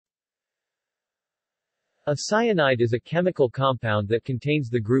A cyanide is a chemical compound that contains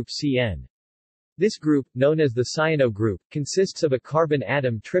the group Cn. This group, known as the cyano group, consists of a carbon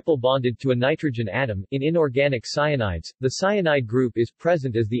atom triple bonded to a nitrogen atom. In inorganic cyanides, the cyanide group is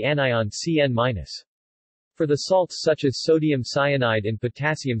present as the anion Cn-. For the salts such as sodium cyanide and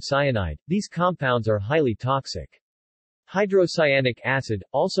potassium cyanide, these compounds are highly toxic. Hydrocyanic acid,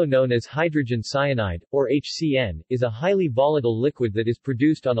 also known as hydrogen cyanide, or HCN, is a highly volatile liquid that is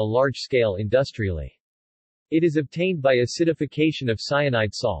produced on a large scale industrially. It is obtained by acidification of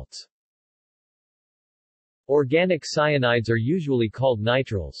cyanide salts. Organic cyanides are usually called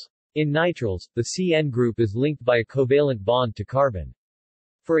nitriles. In nitriles, the Cn group is linked by a covalent bond to carbon.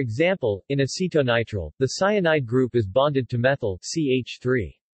 For example, in acetonitrile, the cyanide group is bonded to methyl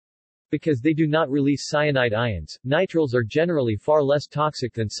CH3. Because they do not release cyanide ions, nitriles are generally far less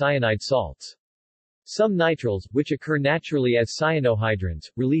toxic than cyanide salts. Some nitriles, which occur naturally as cyanohydrins,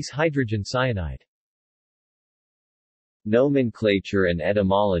 release hydrogen cyanide. Nomenclature and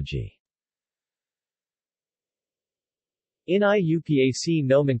etymology. In IUPAC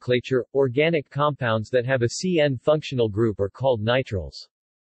nomenclature, organic compounds that have a Cn functional group are called nitriles.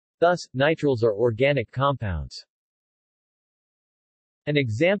 Thus, nitriles are organic compounds. An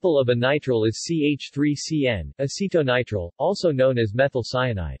example of a nitrile is CH3CN, acetonitrile, also known as methyl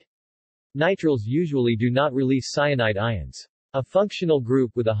cyanide. Nitriles usually do not release cyanide ions. A functional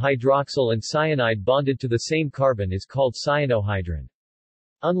group with a hydroxyl and cyanide bonded to the same carbon is called cyanohydrin.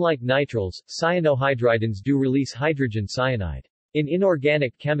 Unlike nitriles, cyanohydridins do release hydrogen cyanide. In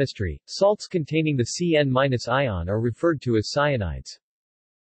inorganic chemistry, salts containing the Cn- ion are referred to as cyanides.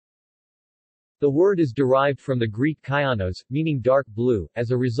 The word is derived from the Greek kyanos, meaning dark blue,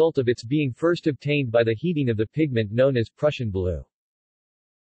 as a result of its being first obtained by the heating of the pigment known as Prussian blue.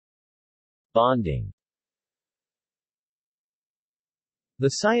 Bonding. The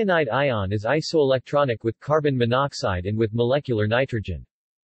cyanide ion is isoelectronic with carbon monoxide and with molecular nitrogen.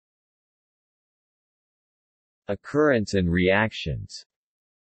 Occurrence and reactions.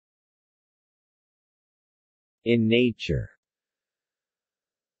 In nature,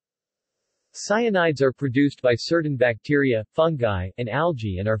 cyanides are produced by certain bacteria, fungi, and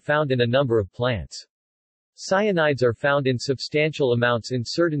algae and are found in a number of plants. Cyanides are found in substantial amounts in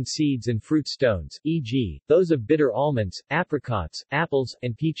certain seeds and fruit stones, e.g., those of bitter almonds, apricots, apples,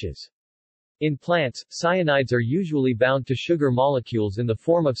 and peaches. In plants, cyanides are usually bound to sugar molecules in the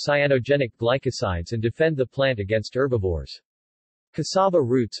form of cyanogenic glycosides and defend the plant against herbivores. Cassava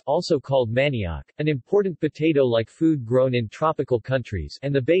roots, also called manioc, an important potato-like food grown in tropical countries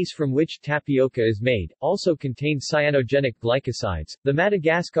and the base from which tapioca is made, also contain cyanogenic glycosides. The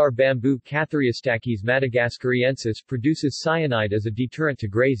Madagascar bamboo Catharistachys madagascariensis produces cyanide as a deterrent to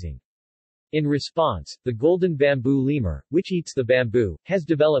grazing. In response, the golden bamboo lemur, which eats the bamboo, has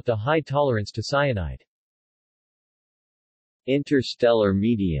developed a high tolerance to cyanide. Interstellar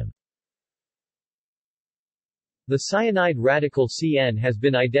medium. The cyanide radical Cn has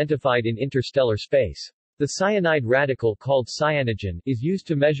been identified in interstellar space. The cyanide radical, called cyanogen, is used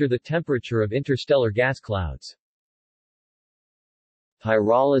to measure the temperature of interstellar gas clouds.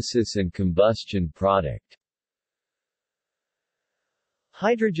 Pyrolysis and combustion product.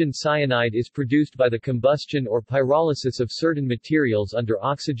 Hydrogen cyanide is produced by the combustion or pyrolysis of certain materials under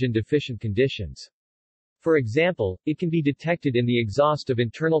oxygen-deficient conditions. For example, it can be detected in the exhaust of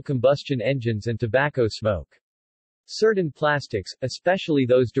internal combustion engines and tobacco smoke. Certain plastics, especially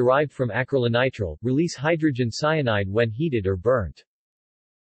those derived from acrylonitrile, release hydrogen cyanide when heated or burnt.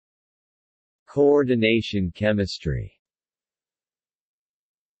 Coordination chemistry.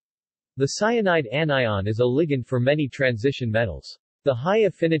 The cyanide anion is a ligand for many transition metals. The high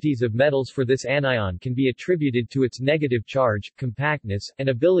affinities of metals for this anion can be attributed to its negative charge, compactness, and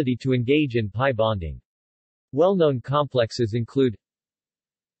ability to engage in pi bonding. Well-known complexes include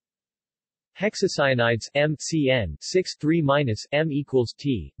hexacyanides MCN 6,3-M equals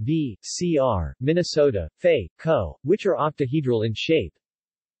T, V, Cr, Minnesota, Fe, Co, which are octahedral in shape.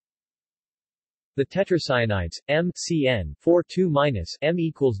 The tetracyanides MCN 4,2-M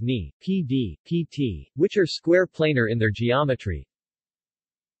equals Ni, PD, PT, which are square planar in their geometry.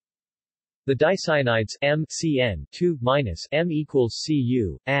 The dicyanides MCN 2-M equals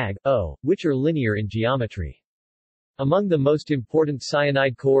Cu, Ag, O, which are linear in geometry. Among the most important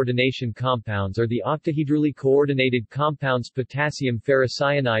cyanide coordination compounds are the octahedrally coordinated compounds potassium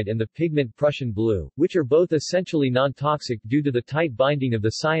ferrocyanide and the pigment Prussian blue, which are both essentially non-toxic due to the tight binding of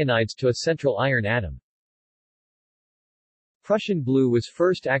the cyanides to a central iron atom. Prussian blue was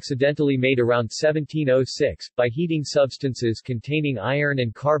first accidentally made around 1706, by heating substances containing iron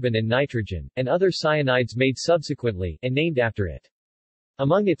and carbon and nitrogen, and other cyanides made subsequently, and named after it.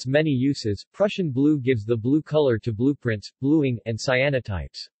 Among its many uses, Prussian blue gives the blue color to blueprints, bluing, and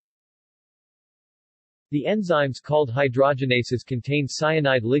cyanotypes. The enzymes called hydrogenases contain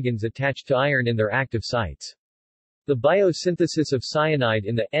cyanide ligands attached to iron in their active sites. The biosynthesis of cyanide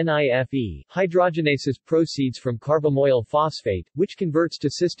in the NIFE hydrogenases proceeds from carbamoyl phosphate, which converts to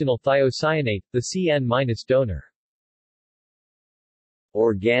cystenyl thiocyanate, the CN- donor.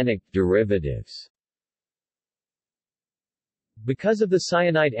 Organic derivatives. Because of the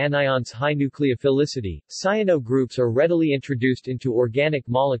cyanide anion's high nucleophilicity, cyano groups are readily introduced into organic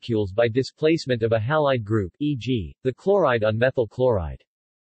molecules by displacement of a halide group, e.g., the chloride on methyl chloride.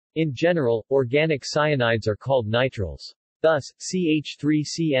 In general, organic cyanides are called nitriles. Thus,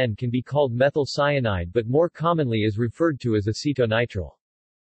 CH3CN can be called methyl cyanide but more commonly is referred to as acetonitrile.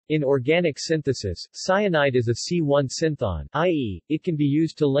 In organic synthesis, cyanide is a C1 synthon, i.e., it can be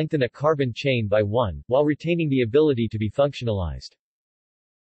used to lengthen a carbon chain by 1, while retaining the ability to be functionalized.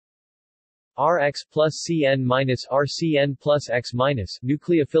 Rx plus Cn minus Rcn plus X minus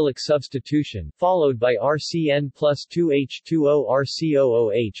nucleophilic substitution, followed by Rcn plus 2H2O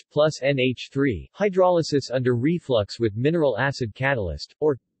RCOOH plus NH3, hydrolysis under reflux with mineral acid catalyst,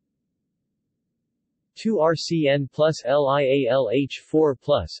 or 2-RCN plus LiAlH4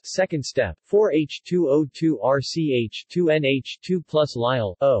 plus second step 4H2O2 RCH2NH2 plus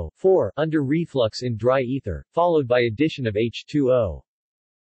Lyl O4 under reflux in dry ether, followed by addition of H2O.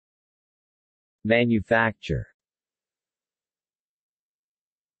 Manufacture.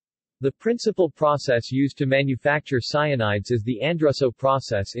 The principal process used to manufacture cyanides is the Andrusso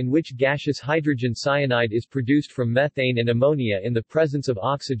process, in which gaseous hydrogen cyanide is produced from methane and ammonia in the presence of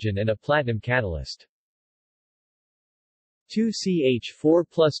oxygen and a platinum catalyst. 2CH4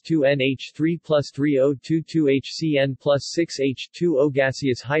 plus 2NH3 plus 3O22HCN plus 6H2O.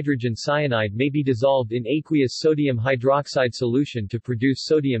 Gaseous hydrogen cyanide may be dissolved in aqueous sodium hydroxide solution to produce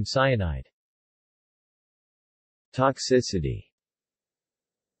sodium cyanide. Toxicity.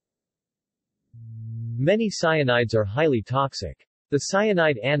 Many cyanides are highly toxic. The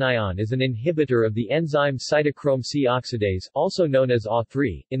cyanide anion is an inhibitor of the enzyme cytochrome C oxidase, also known as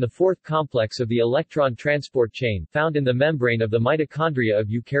A3, in the fourth complex of the electron transport chain, found in the membrane of the mitochondria of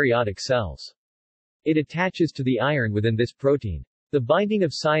eukaryotic cells. It attaches to the iron within this protein. The binding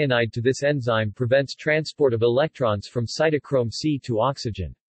of cyanide to this enzyme prevents transport of electrons from cytochrome C to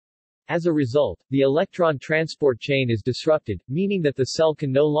oxygen. As a result, the electron transport chain is disrupted, meaning that the cell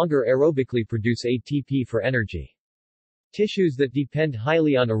can no longer aerobically produce ATP for energy. Tissues that depend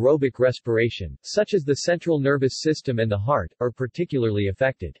highly on aerobic respiration, such as the central nervous system and the heart, are particularly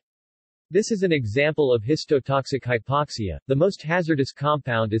affected. This is an example of histotoxic hypoxia. The most hazardous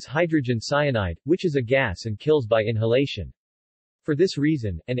compound is hydrogen cyanide, which is a gas and kills by inhalation. For this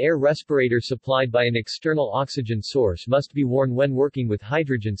reason, an air respirator supplied by an external oxygen source must be worn when working with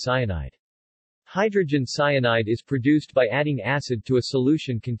hydrogen cyanide. Hydrogen cyanide is produced by adding acid to a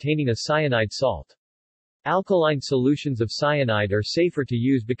solution containing a cyanide salt. Alkaline solutions of cyanide are safer to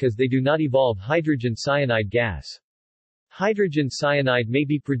use because they do not evolve hydrogen cyanide gas. Hydrogen cyanide may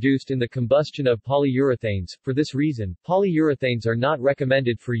be produced in the combustion of polyurethanes. For this reason, polyurethanes are not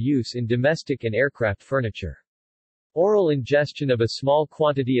recommended for use in domestic and aircraft furniture. Oral ingestion of a small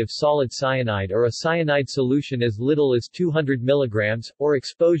quantity of solid cyanide or a cyanide solution as little as 200 mg, or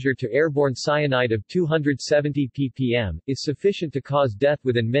exposure to airborne cyanide of 270 ppm, is sufficient to cause death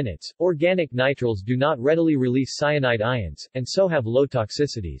within minutes. Organic nitriles do not readily release cyanide ions, and so have low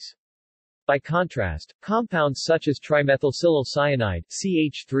toxicities. By contrast, compounds such as trimethylsilyl cyanide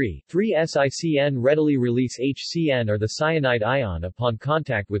CH3, 3-SiCN readily release HCN or the cyanide ion upon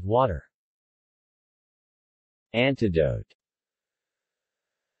contact with water. Antidote.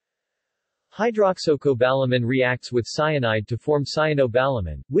 Hydroxocobalamin reacts with cyanide to form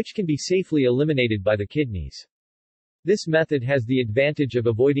cyanobalamin, which can be safely eliminated by the kidneys. This method has the advantage of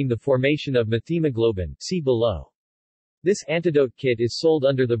avoiding the formation of methemoglobin, see below. This antidote kit is sold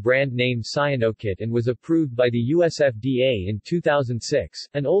under the brand name Cyanokit and was approved by the US FDA in 2006.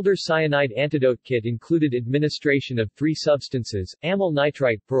 An older cyanide antidote kit included administration of 3 substances: amyl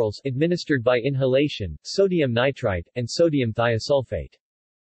nitrite pearls administered by inhalation, sodium nitrite, and sodium thiosulfate.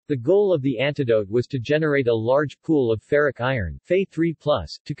 The goal of the antidote was to generate a large pool of ferric iron,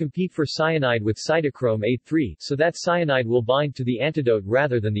 Fe3+, to compete for cyanide with cytochrome A3, so that cyanide will bind to the antidote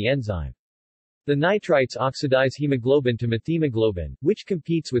rather than the enzyme. The nitrites oxidize hemoglobin to methemoglobin, which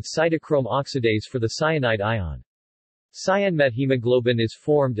competes with cytochrome oxidase for the cyanide ion. Cyanmethemoglobin is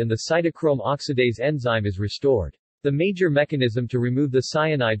formed and the cytochrome oxidase enzyme is restored. The major mechanism to remove the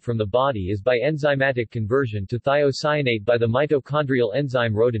cyanide from the body is by enzymatic conversion to thiocyanate by the mitochondrial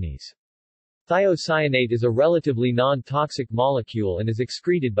enzyme rhodinase. Thiocyanate is a relatively non-toxic molecule and is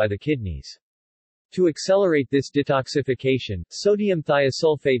excreted by the kidneys. To accelerate this detoxification, sodium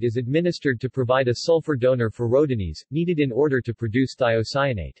thiosulfate is administered to provide a sulfur donor for rhodonese, needed in order to produce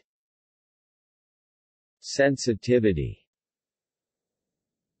thiocyanate. Sensitivity.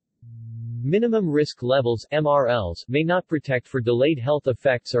 Minimum risk levels (MRLs) may not protect for delayed health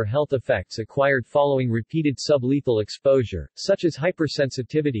effects or health effects acquired following repeated sublethal exposure, such as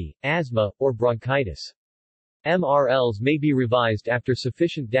hypersensitivity, asthma, or bronchitis. MRLs may be revised after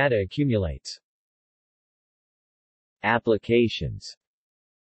sufficient data accumulates. Applications.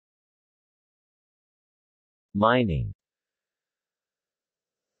 Mining.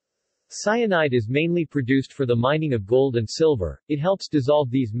 Cyanide is mainly produced for the mining of gold and silver. It helps dissolve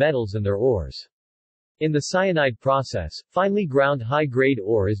these metals and their ores. In the cyanide process, finely ground high-grade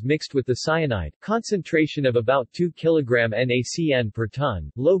ore is mixed with the cyanide, concentration of about 2 kg NaCN per ton.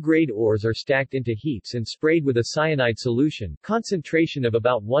 Low-grade ores are stacked into heaps and sprayed with a cyanide solution, concentration of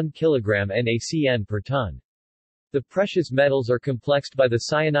about 1 kg NaCN per ton. The precious metals are complexed by the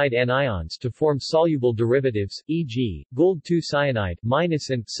cyanide anions to form soluble derivatives, e.g., gold-2 cyanide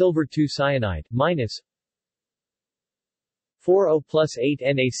minus and silver-2 cyanide minus 4O plus 8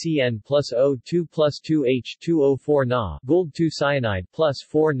 NaCN plus O2 plus 2H2O4 Na. Gold-2 cyanide plus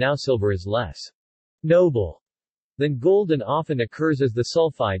 4 Now. Silver is less noble than gold and often occurs as the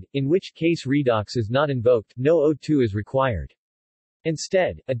sulfide, in which case redox is not invoked, no O2 is required.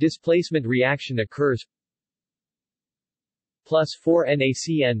 Instead, a displacement reaction occurs plus 4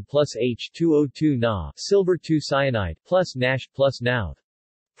 NaCN plus H2O2 Na. Silver-2 cyanide plus Nash plus Now.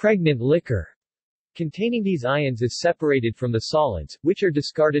 Pregnant liquor containing these ions is separated from the solids, which are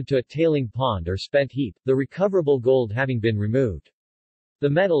discarded to a tailing pond or spent heap, the recoverable gold having been removed. The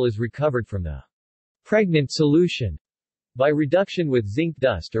metal is recovered from the pregnant solution by reduction with zinc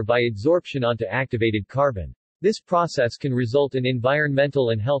dust or by adsorption onto activated carbon. This process can result in environmental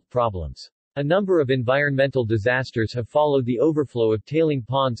and health problems. A number of environmental disasters have followed the overflow of tailing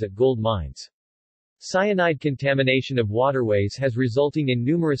ponds at gold mines. Cyanide contamination of waterways has resulting in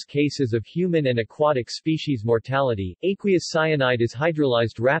numerous cases of human and aquatic species mortality. Aqueous cyanide is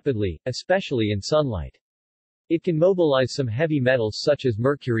hydrolyzed rapidly, especially in sunlight. It can mobilize some heavy metals such as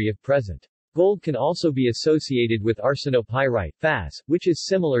mercury if present. Gold can also be associated with arsenopyrite, FAS, which is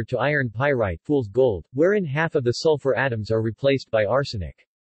similar to iron pyrite, fool's gold, wherein half of the sulfur atoms are replaced by arsenic.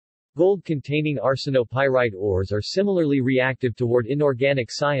 Gold-containing arsenopyrite ores are similarly reactive toward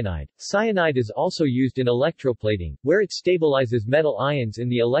inorganic cyanide. Cyanide is also used in electroplating, where it stabilizes metal ions in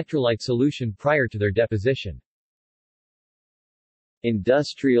the electrolyte solution prior to their deposition.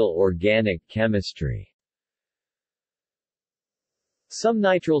 Industrial organic chemistry. Some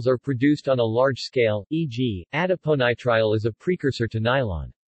nitriles are produced on a large scale, e.g., adiponitrile is a precursor to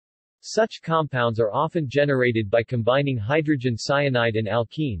nylon. Such compounds are often generated by combining hydrogen cyanide and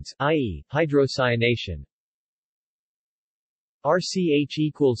alkenes, i.e., hydrocyanation. RCH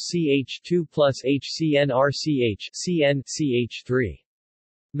equals CH2 plus HCN RCH, CN, CH3.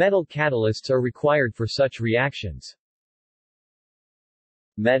 Metal catalysts are required for such reactions.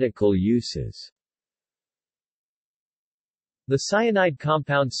 Medical uses. The cyanide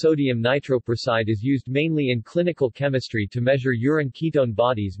compound sodium nitroprusside is used mainly in clinical chemistry to measure urine ketone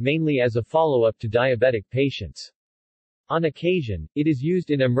bodies, mainly as a follow-up to diabetic patients. On occasion, it is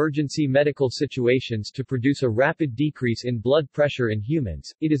used in emergency medical situations to produce a rapid decrease in blood pressure in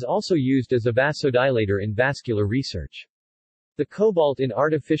humans. It is also used as a vasodilator in vascular research. The cobalt in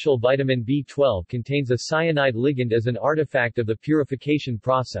artificial vitamin B12 contains a cyanide ligand as an artifact of the purification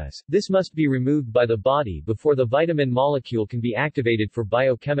process. This must be removed by the body before the vitamin molecule can be activated for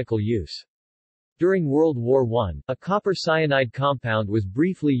biochemical use. During World War I, a copper cyanide compound was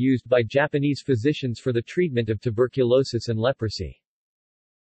briefly used by Japanese physicians for the treatment of tuberculosis and leprosy.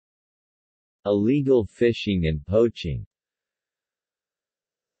 Illegal fishing and poaching.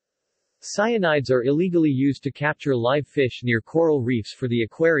 Cyanides are illegally used to capture live fish near coral reefs for the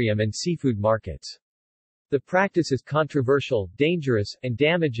aquarium and seafood markets. The practice is controversial, dangerous, and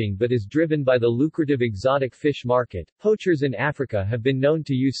damaging but is driven by the lucrative exotic fish market. Poachers in Africa have been known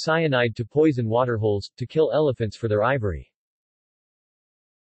to use cyanide to poison waterholes, to kill elephants for their ivory.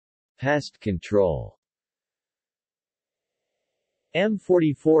 Pest control.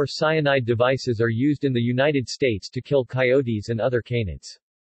 M44 cyanide devices are used in the United States to kill coyotes and other canids.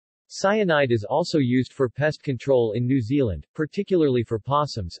 Cyanide is also used for pest control in New Zealand, particularly for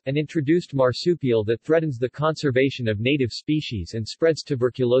possums, and introduced marsupial that threatens the conservation of native species and spreads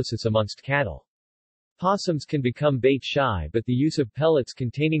tuberculosis amongst cattle. Possums can become bait shy, but the use of pellets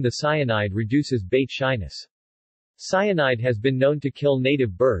containing the cyanide reduces bait shyness. Cyanide has been known to kill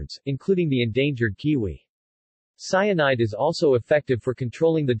native birds, including the endangered kiwi. Cyanide is also effective for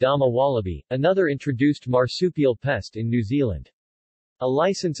controlling the Dama wallaby, another introduced marsupial pest in New Zealand. A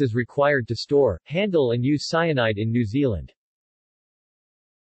license is required to store, handle and use cyanide in New Zealand.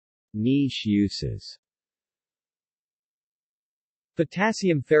 Niche uses.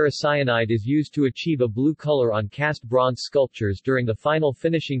 Potassium ferrocyanide is used to achieve a blue color on cast bronze sculptures during the final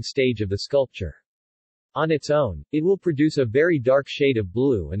finishing stage of the sculpture. On its own, it will produce a very dark shade of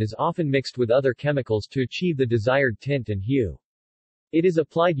blue and is often mixed with other chemicals to achieve the desired tint and hue. It is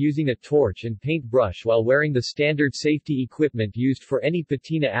applied using a torch and paint brush while wearing the standard safety equipment used for any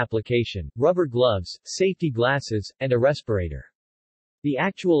patina application, rubber gloves, safety glasses, and a respirator. The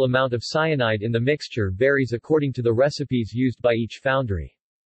actual amount of cyanide in the mixture varies according to the recipes used by each foundry.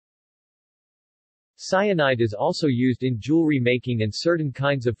 Cyanide is also used in jewelry making and certain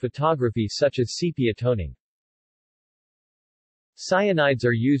kinds of photography such as sepia toning. Cyanides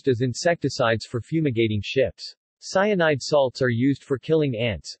are used as insecticides for fumigating ships. Cyanide salts are used for killing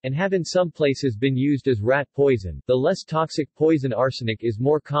ants, and have in some places been used as rat poison. The less toxic poison arsenic is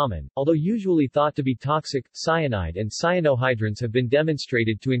more common, although usually thought to be toxic. Cyanide and cyanohydrins have been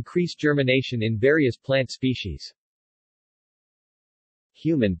demonstrated to increase germination in various plant species.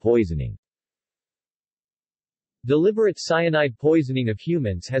 Human poisoning. Deliberate cyanide poisoning of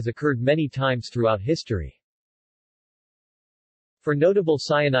humans has occurred many times throughout history. For notable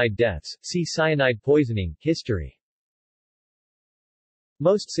cyanide deaths, see cyanide poisoning, history.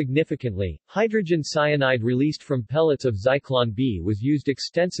 Most significantly, hydrogen cyanide released from pellets of Zyklon B was used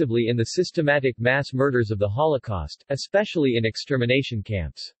extensively in the systematic mass murders of the Holocaust, especially in extermination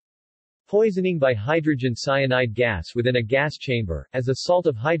camps. Poisoning by hydrogen cyanide gas within a gas chamber, as a salt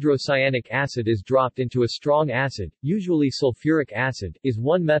of hydrocyanic acid is dropped into a strong acid, usually sulfuric acid, is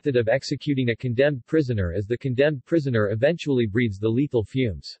one method of executing a condemned prisoner, as the condemned prisoner eventually breathes the lethal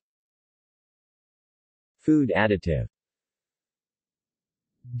fumes. Food additive.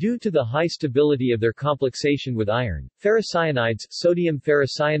 Due to the high stability of their complexation with iron, ferrocyanides, sodium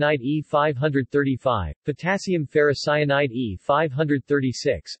ferrocyanide E535, potassium ferrocyanide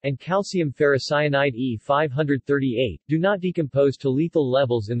E536, and calcium ferrocyanide E538, do not decompose to lethal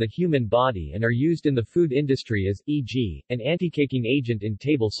levels in the human body and are used in the food industry as, e.g., an anti-caking agent in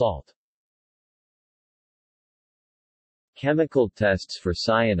table salt. Chemical tests for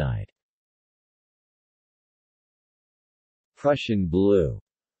cyanide. Prussian blue.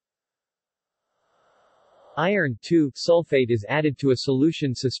 Iron sulfate is added to a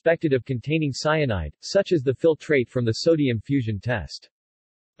solution suspected of containing cyanide, such as the filtrate from the sodium fusion test.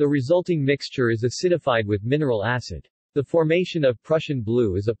 The resulting mixture is acidified with mineral acid. The formation of Prussian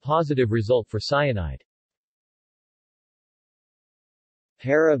blue is a positive result for cyanide.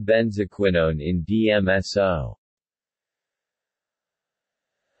 Parabenzoquinone in DMSO.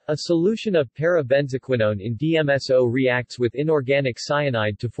 A solution of parabenzoquinone in DMSO reacts with inorganic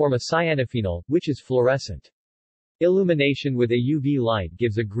cyanide to form a cyanophenol, which is fluorescent. Illumination with a UV light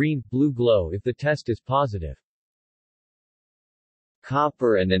gives a green-blue glow if the test is positive.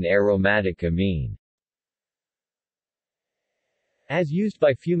 Copper and an aromatic amine. As used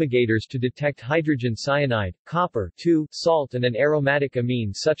by fumigators to detect hydrogen cyanide, copper salt and an aromatic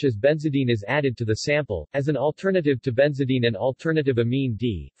amine such as benzidine is added to the sample. As an alternative to benzidine and alternative amine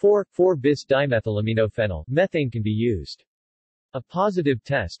D4,4-bis-dimethylaminophenol, methane can be used. A positive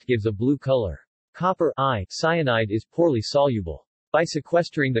test gives a blue color. Copper cyanide is poorly soluble. By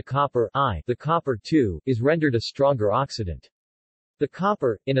sequestering the copper the copper is rendered a stronger oxidant. The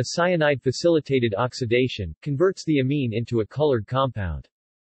copper, in a cyanide-facilitated oxidation, converts the amine into a colored compound.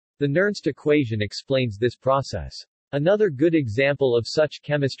 The Nernst equation explains this process. Another good example of such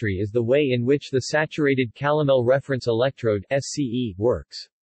chemistry is the way in which the saturated calomel reference electrode SCE works.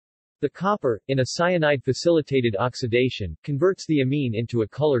 The copper, in a cyanide-facilitated oxidation, converts the amine into a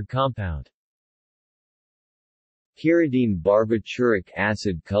colored compound. Pyridine barbituric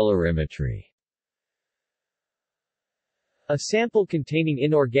acid colorimetry. A sample containing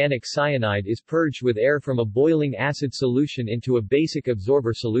inorganic cyanide is purged with air from a boiling acid solution into a basic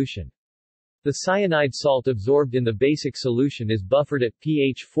absorber solution. The cyanide salt absorbed in the basic solution is buffered at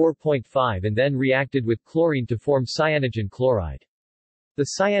pH 4.5 and then reacted with chlorine to form cyanogen chloride.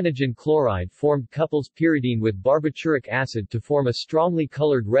 The cyanogen chloride formed couples pyridine with barbituric acid to form a strongly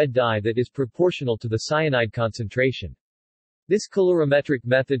colored red dye that is proportional to the cyanide concentration. This colorimetric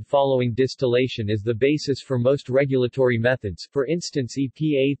method following distillation is the basis for most regulatory methods, for instance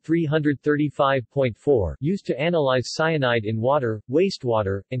EPA 335.4, used to analyze cyanide in water,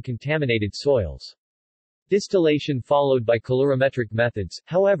 wastewater, and contaminated soils. Distillation followed by calorimetric methods,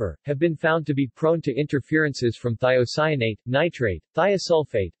 however, have been found to be prone to interferences from thiocyanate, nitrate,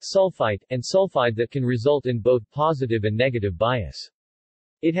 thiosulfate, sulfite, and sulfide that can result in both positive and negative bias.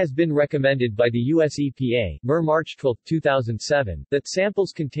 It has been recommended by the U.S. EPA, March 12, 2007, that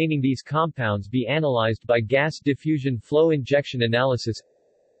samples containing these compounds be analyzed by gas diffusion flow injection analysis.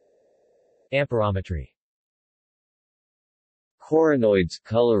 Amperometry. Coronoids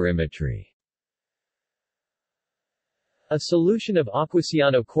colorimetry. A solution of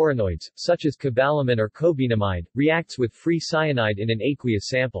aquacyano-coronoids, such as cobalamin or cobenamide, reacts with free cyanide in an aqueous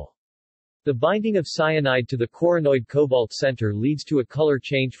sample. The binding of cyanide to the coronoid cobalt center leads to a color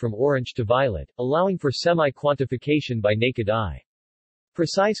change from orange to violet, allowing for semi-quantification by naked eye.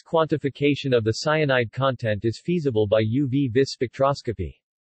 Precise quantification of the cyanide content is feasible by UV-vis spectroscopy.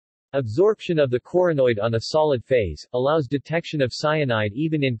 Absorption of the coronoid on a solid phase allows detection of cyanide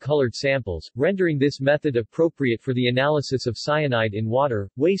even in colored samples, rendering this method appropriate for the analysis of cyanide in water,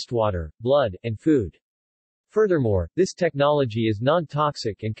 wastewater, blood, and food. Furthermore, this technology is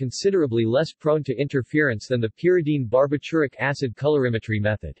non-toxic and considerably less prone to interference than the pyridine barbituric acid colorimetry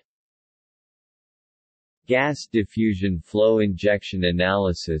method. Gas diffusion flow injection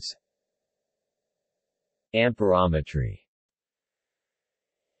analysis. Amperometry.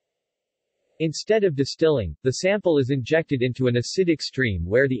 Instead of distilling, the sample is injected into an acidic stream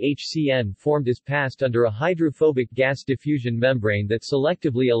where the HCN formed is passed under a hydrophobic gas diffusion membrane that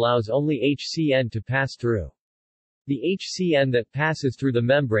selectively allows only HCN to pass through. The HCN that passes through the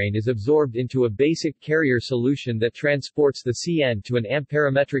membrane is absorbed into a basic carrier solution that transports the CN to an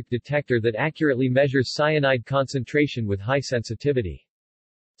amperometric detector that accurately measures cyanide concentration with high sensitivity.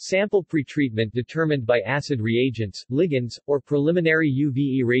 Sample pretreatment determined by acid reagents, ligands, or preliminary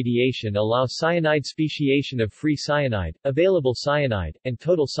UV irradiation allow cyanide speciation of free cyanide, available cyanide, and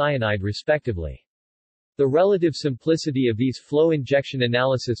total cyanide respectively. The relative simplicity of these flow injection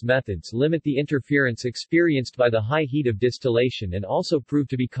analysis methods limit the interference experienced by the high heat of distillation and also prove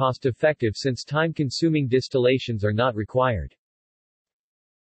to be cost-effective since time-consuming distillations are not required.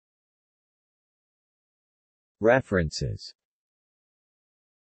 References.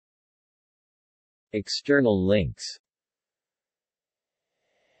 External links.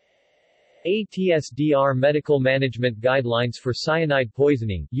 ATSDR Medical Management Guidelines for Cyanide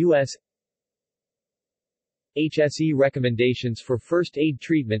Poisoning, U.S. HSE Recommendations for First Aid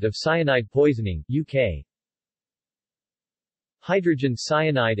Treatment of Cyanide Poisoning, UK. Hydrogen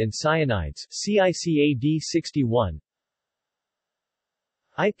cyanide and cyanides, CICAD 61.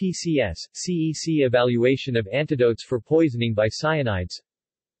 IPCS, CEC Evaluation of Antidotes for Poisoning by Cyanides.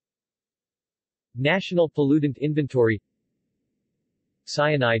 National Pollutant Inventory.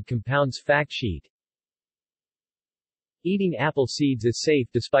 Cyanide Compounds Fact Sheet. Eating apple seeds is safe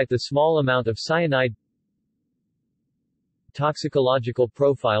despite the small amount of cyanide. Toxicological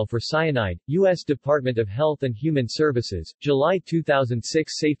Profile for Cyanide, U.S. Department of Health and Human Services, July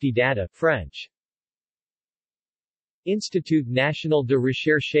 2006. Safety Data, French. Institut National de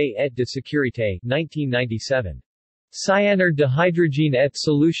Recherche et de Sécurité, 1997. Cyanure de hydrogène et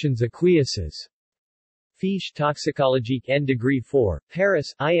solutions aqueuses. Fiche toxicologique en degré 4,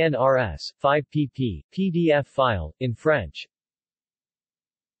 Paris, INRS, 5 pp. PDF file, in French.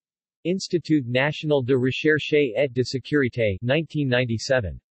 Institut National de Recherche et de Sécurité,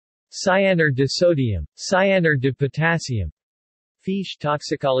 1997. Cyanure de sodium, cyanure de potassium. Fiche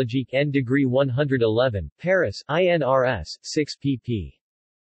toxicologique en degré 111, Paris, INRS, 6 pp.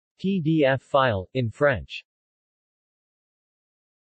 PDF file, in French.